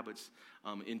daily habits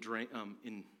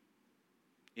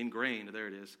ingrained, there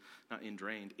it is, not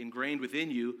ingrained, ingrained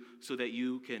within you so that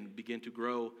you can begin to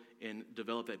grow and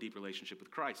develop that deep relationship with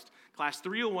Christ. Class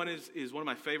 301 is one of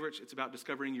my favorites. It's about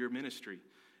discovering your ministry,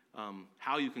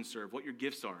 how you can serve, what your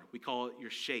gifts are. We call it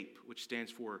your shape, which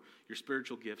stands for your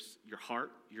spiritual gifts, your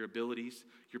heart, your abilities,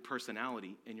 your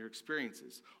personality, and your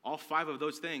experiences. All 5 of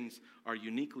those things are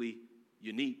unique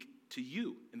to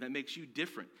you, and that makes you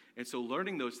different. And so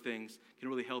learning those things can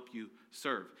really help you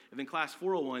serve. And then Class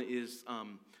 401 is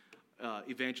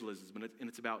evangelism, and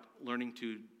it's about learning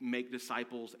to make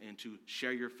disciples and to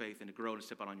share your faith and to grow and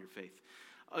step out on your faith.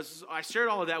 I shared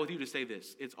all of that with you to say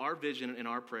this. It's our vision and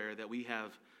our prayer that we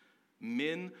have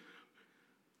men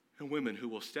and women who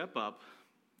will step up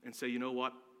and say, you know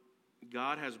what,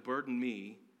 God has burdened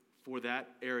me for that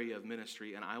area of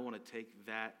ministry, and I want to take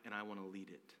that and I want to lead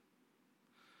it.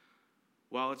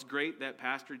 While it's great that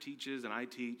Pastor teaches and I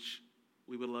teach,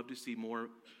 we would love to see more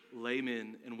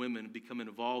laymen and women become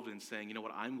involved in saying, you know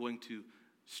what, I'm going to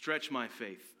stretch my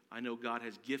faith. I know God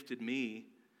has gifted me,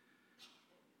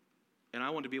 and I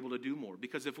want to be able to do more.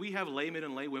 Because if we have laymen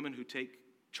and laywomen who take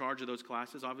charge of those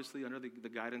classes, obviously under the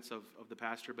guidance of the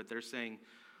pastor, but they're saying,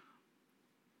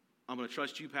 I'm going to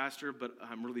trust you, Pastor, but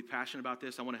I'm really passionate about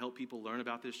this. I want to help people learn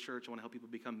about this church. I want to help people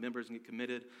become members and get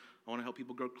committed. I want to help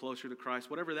people grow closer to Christ.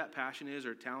 Whatever that passion is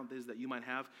or talent is that you might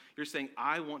have, you're saying,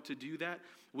 I want to do that.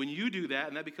 When you do that,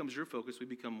 and that becomes your focus, we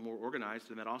become more organized,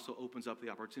 and that also opens up the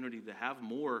opportunity to have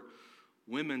more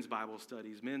women's Bible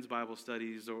studies, men's Bible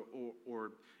studies,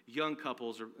 or young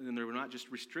couples, and they're not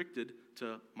just restricted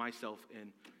to myself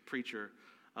and preacher,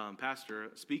 pastor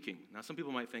speaking. Now, some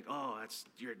people might think, oh,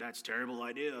 that's a terrible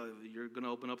idea. You're going to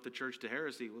open up the church to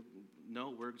heresy. Well,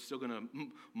 no, we're still going to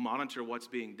monitor what's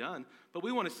being done. But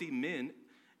we want to see men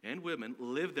and women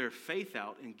live their faith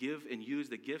out and give and use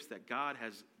the gifts that God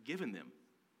has given them.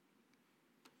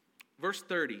 Verse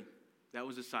 30, that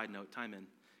was a side note, time in.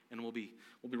 And we'll be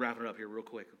wrapping it up here real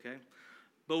quick, okay?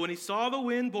 But when he saw the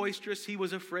wind boisterous, he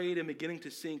was afraid, and beginning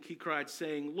to sink, he cried,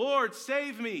 saying, Lord,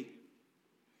 save me.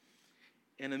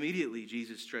 And immediately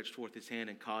Jesus stretched forth his hand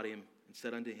and caught him and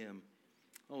said unto him,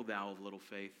 O thou of little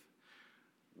faith,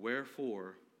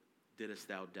 wherefore didst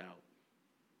thou doubt?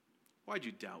 Why'd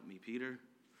you doubt me, Peter?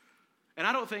 And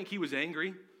I don't think he was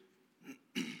angry.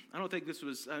 I don't think this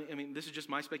was, this is just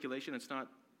my speculation. It's not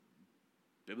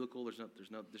biblical. This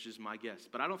is just my guess.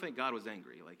 But I don't think God was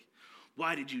angry. Like,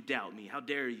 why did you doubt me? How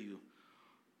dare you?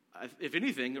 If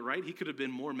anything, right, he could have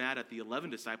been more mad at the 11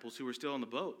 disciples who were still on the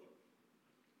boat.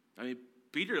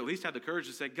 Peter at least had the courage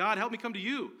to say, God, help me come to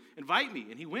you. Invite me.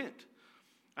 And he went.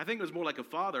 I think it was more like a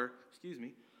father, I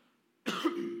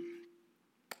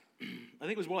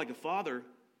think it was more like a father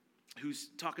who's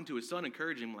talking to his son,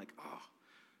 encouraging him like, oh,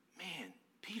 man,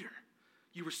 Peter,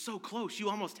 you were so close. You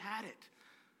almost had it.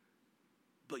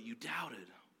 But you doubted.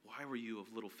 Why were you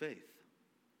of little faith?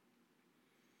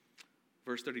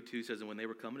 Verse 32 says, and when they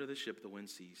were coming to the ship, the wind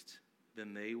ceased.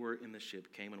 Then they were in the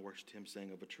ship, came and worshipped him,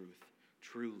 saying of a truth,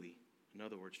 truly, in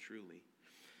other words, truly,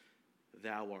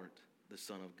 thou art the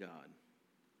Son of God.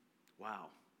 Wow.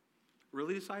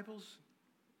 Really, disciples?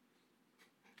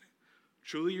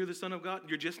 Truly you're the Son of God?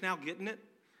 You're just now getting it?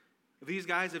 These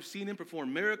guys have seen him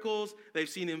perform miracles. They've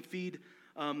seen him feed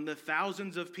the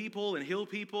thousands of people and heal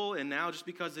people. And now just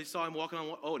because they saw him walking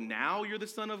on, oh, now you're the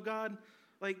Son of God?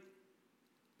 Like,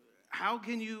 how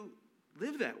can you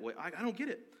live that way? I don't get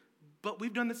it. But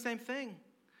we've done the same thing.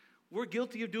 We're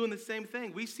guilty of doing the same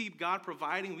thing. We see God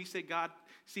providing. We see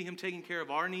him taking care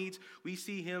of our needs. We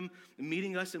see him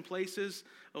meeting us in places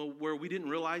where we didn't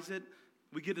realize it.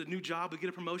 We get a new job. We get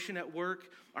a promotion at work.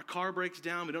 Our car breaks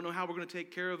down. We don't know how we're going to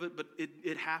take care of it, but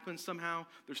it happens somehow.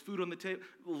 There's food on the table.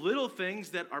 Little things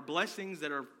that are blessings,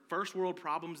 that are first world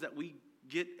problems that we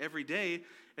get every day,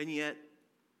 and yet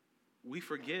we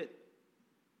forget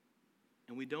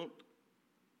and we don't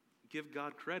give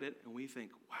God credit, and we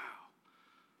think, wow,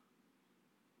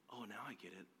 oh, now I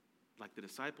get it. Like the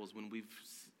disciples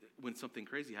when something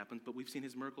crazy happens, but we've seen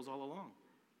his miracles all along.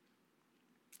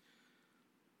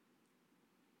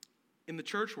 In the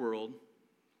church world,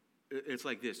 it's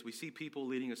like this. We see people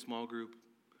leading a small group.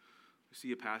 We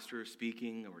see a pastor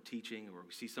speaking or teaching, or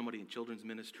we see somebody in children's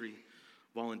ministry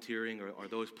volunteering, or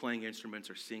those playing instruments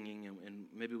or singing, and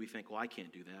maybe we think, well, I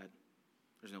can't do that.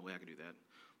 There's no way I can do that.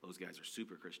 Those guys are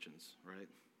super Christians, right?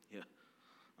 Yeah.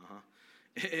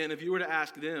 And if you were to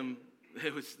ask them, they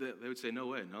would say, no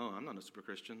way. No, I'm not a super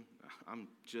Christian. I'm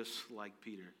just like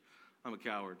Peter. I'm a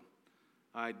coward.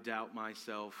 I doubt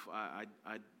myself.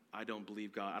 I don't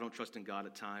believe God. I don't trust in God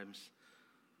at times.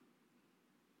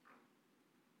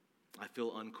 I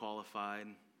feel unqualified.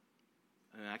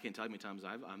 And I can't tell you how many times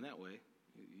I'm that way.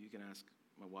 You can ask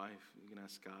my wife. You can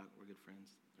ask Scott. We're good friends.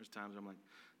 There's times where I'm like,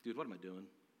 dude, what am I doing?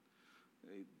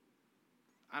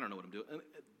 I don't know what I'm doing. And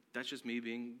that's just me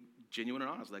being genuine and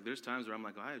honest. Like, there's times where I'm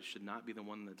like, I should not be the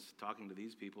one that's talking to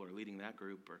these people or leading that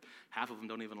group, or half of them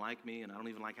don't even like me, and I don't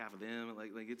even like half of them.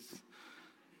 Like it's...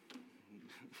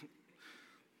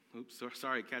 Oops,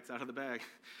 sorry, cat's out of the bag.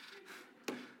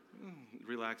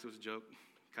 Relax, it was a joke,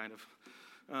 kind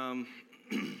of.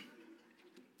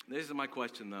 This is my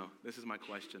question, though. This is my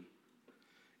question.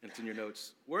 And it's in your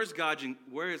notes. Where is God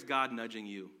nudging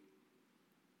you?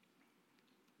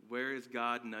 Where is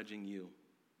God nudging you?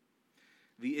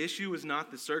 The issue is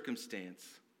not the circumstance.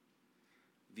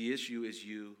 The issue is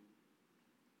you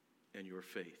and your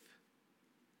faith.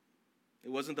 It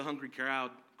wasn't the hungry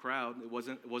crowd. It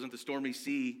wasn't the stormy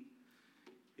sea.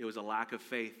 It was a lack of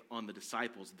faith on the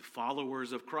disciples, the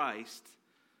followers of Christ,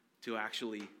 to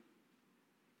actually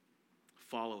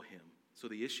follow him. So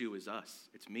the issue is us.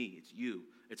 It's me. It's you.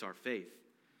 It's our faith.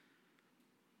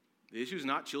 The issue is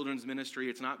not children's ministry.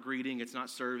 It's not greeting. It's not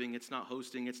serving. It's not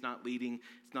hosting. It's not leading.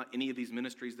 It's not any of these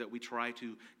ministries that we try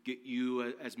to get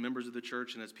you as members of the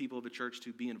church and as people of the church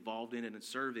to be involved in and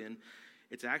serve in.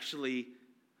 It's actually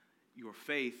your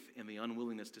faith and the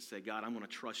unwillingness to say, God, I'm going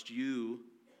to trust you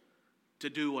to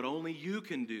do what only you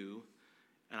can do,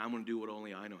 and I'm going to do what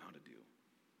only I know how to do.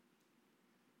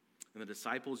 And the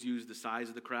disciples used the size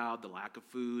of the crowd, the lack of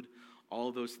food, all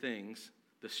of those things,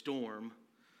 the storm,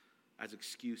 as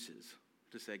excuses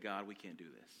to say, God, we can't do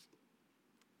this.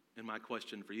 And my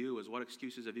question for you is, what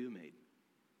excuses have you made?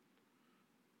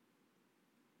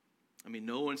 I mean,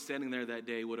 no one standing there that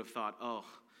day would have thought, oh,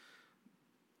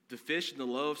 the fish and the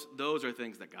loaves, those are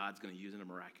things that God's going to use in a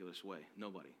miraculous way.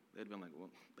 Nobody. They'd been like, well,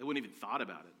 they wouldn't even thought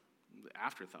about it, the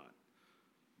afterthought.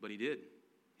 But he did.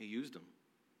 He used them.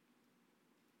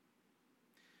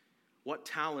 What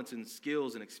talents and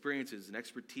skills and experiences and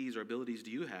expertise or abilities do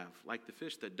you have, like the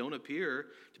fish, that don't appear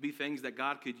to be things that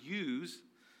God could use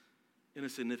in a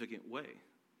significant way,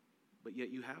 but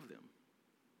yet you have them?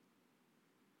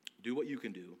 Do what you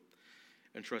can do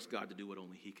and trust God to do what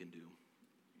only he can do.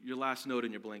 Your last note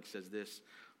in your blank says this: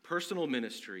 personal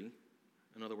ministry,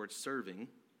 in other words, serving,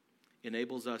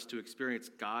 enables us to experience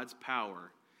God's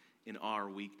power in our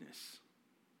weakness.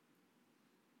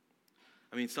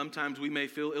 I mean, sometimes we may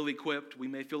feel ill-equipped, we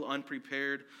may feel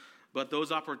unprepared, but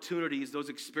those opportunities, those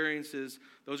experiences,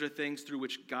 those are things through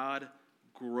which God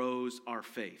grows our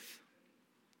faith.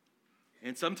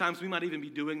 And sometimes we might even be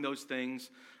doing those things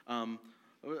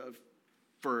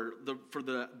for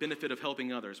the benefit of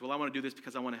helping others. Well, I want to do this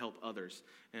because I want to help others.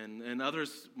 And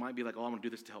others might be like, oh, I want to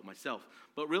do this to help myself.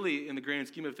 But really, in the grand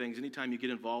scheme of things, anytime you get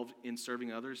involved in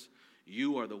serving others,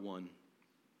 you are the one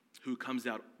who comes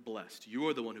out blessed. You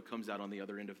are the one who comes out on the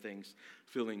other end of things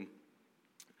feeling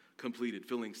completed,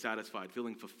 feeling satisfied,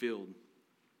 feeling fulfilled.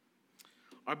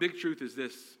 Our big truth is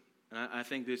this: And I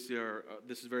think this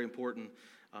is very important,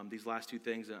 these last two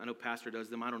things. I know Pastor does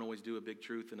them. I don't always do a big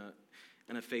truth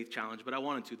and a faith challenge, but I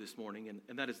wanted to this morning,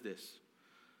 and that is this.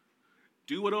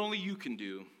 Do what only you can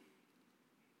do,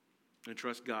 and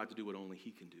trust God to do what only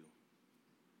he can do.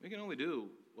 We can only do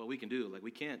what we can do. Like,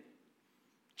 we can't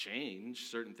change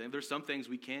certain things. There's some things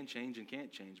we can change and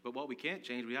can't change. But what we can't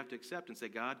change, we have to accept and say,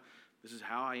 God, this is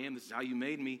how I am. This is how you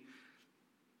made me.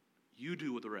 You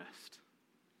do with the rest.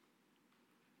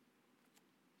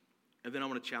 And then I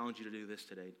want to challenge you to do this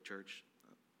today, church.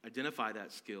 Identify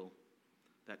that skill,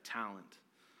 that talent,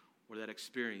 or that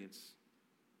experience.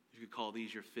 You could call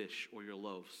these your fish or your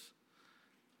loaves.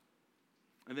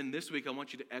 And then this week, I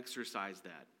want you to exercise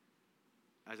that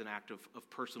as an act of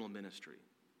personal ministry.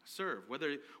 Serve,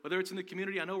 whether it's in the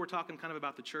community. I know we're talking kind of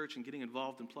about the church and getting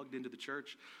involved and plugged into the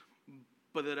church,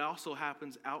 but it also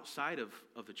happens outside of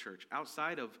the church,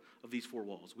 outside of these four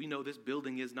walls. We know this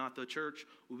building is not the church.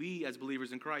 We, as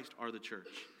believers in Christ, are the church.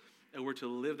 And we're to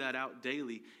live that out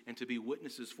daily and to be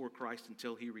witnesses for Christ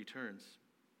until he returns.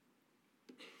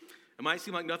 It might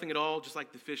seem like nothing at all, just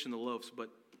like the fish and the loaves, but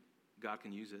God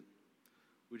can use it.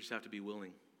 We just have to be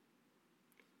willing.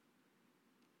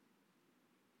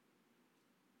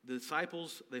 The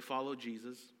disciples, they followed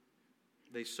Jesus.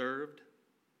 They served.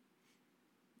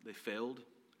 They failed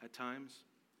at times.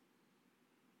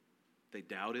 They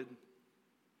doubted.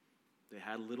 They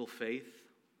had little faith.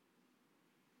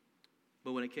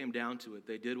 But when it came down to it,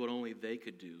 they did what only they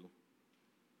could do.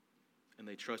 And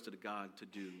they trusted God to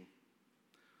do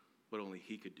what only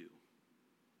he could do.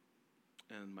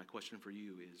 And my question for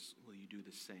you is, will you do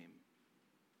the same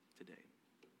today?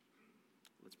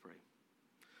 Let's pray.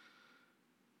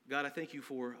 God, I thank you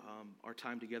for our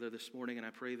time together this morning, and I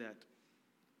pray that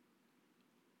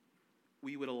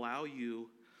we would allow you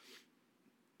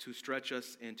to stretch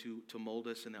us and to mold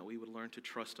us, and that we would learn to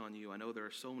trust on you. I know there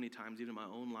are so many times, even in my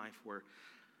own life, where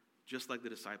just like the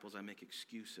disciples, I make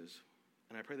excuses.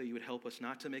 And I pray that you would help us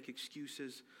not to make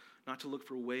excuses, not to look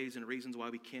for ways and reasons why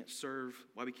we can't serve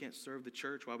the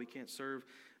church, why we can't serve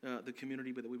the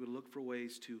community, but that we would look for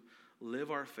ways to live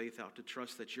our faith out, to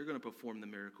trust that you're going to perform the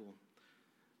miracle.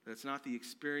 That it's not the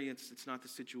experience, it's not the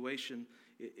situation,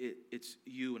 it's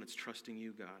you, and it's trusting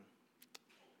you, God.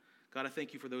 God, I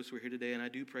thank you for those who are here today, and I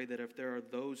do pray that if there are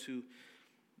those who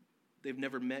they've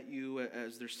never met you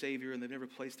as their Savior and they've never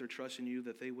placed their trust in you,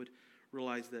 that they would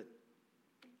realize that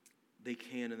they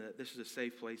can, and that this is a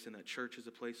safe place, and that church is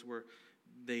a place where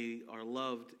they are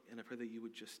loved. And I pray that you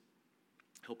would just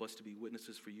help us to be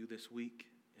witnesses for you this week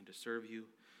and to serve you.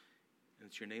 And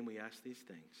it's your name we ask these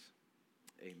things.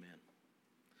 Amen.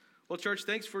 Well, church,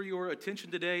 thanks for your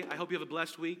attention today. I hope you have a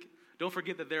blessed week. Don't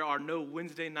forget that there are no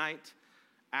Wednesday night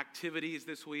activities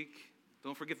this week.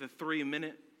 Don't forget the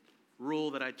 3-minute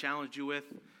rule that I challenged you with.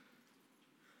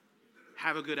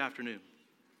 Have a good afternoon.